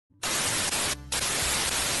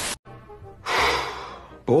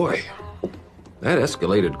Boy, that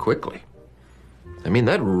escalated quickly. I mean,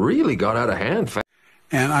 that really got out of hand fast.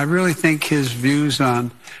 And I really think his views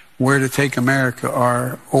on where to take America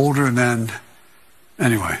are older than...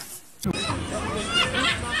 Anyway.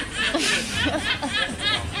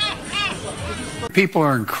 People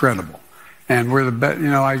are incredible. And we're the best.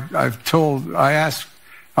 You know, I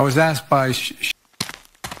was asked by...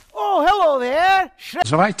 Oh, hello there.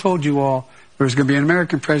 So I told you all there was going to be an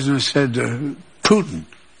American president who said to Putin,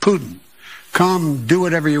 come do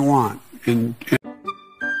whatever you want to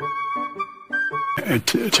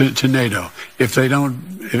NATO. If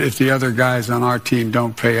the other guys on our team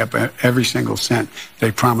don't pay up every single cent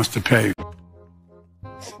they promise to pay.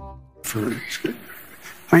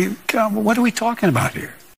 I mean, God, what are we talking about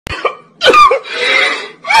here?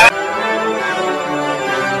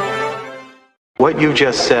 What you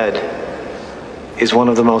just said is one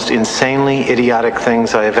of the most insanely idiotic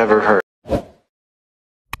things I have ever heard.